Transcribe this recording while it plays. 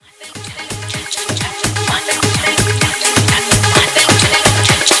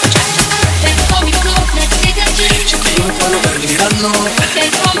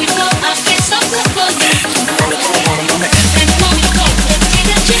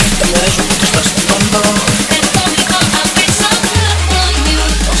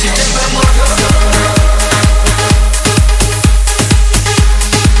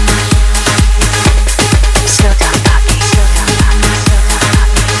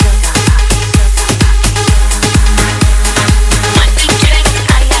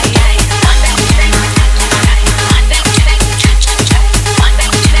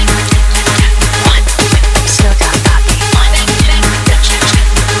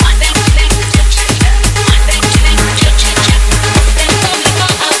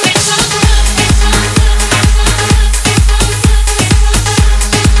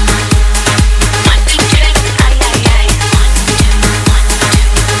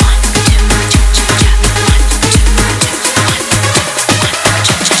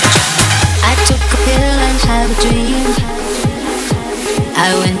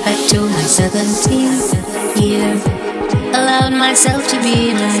myself to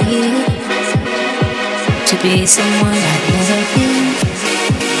be right here, to be someone I've never been.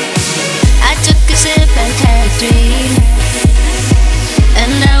 I took a sip and had a dream,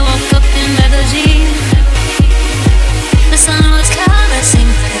 and I woke up in Medellín. The sun was caressing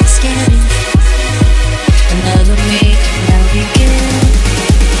my skin. Another me can now begin.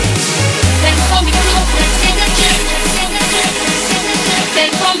 They call me cool, let's take a trip. They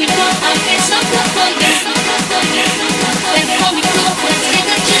call me cool, I feel so good for you. They call me cool, let's take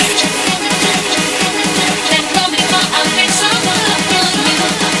a trip. They call me cool, I feel so good for you.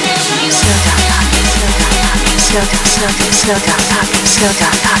 Slow down, talking, slow down, talking, slow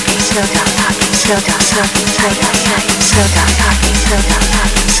down, talking, slow down, talking, slow down, talking, slow down, talking, slow down, talking, slow down,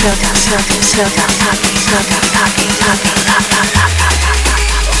 talking, slow down, talking, slow down, talking, slow down, talking, talking, talking, talking,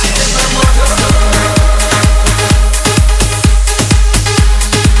 talking.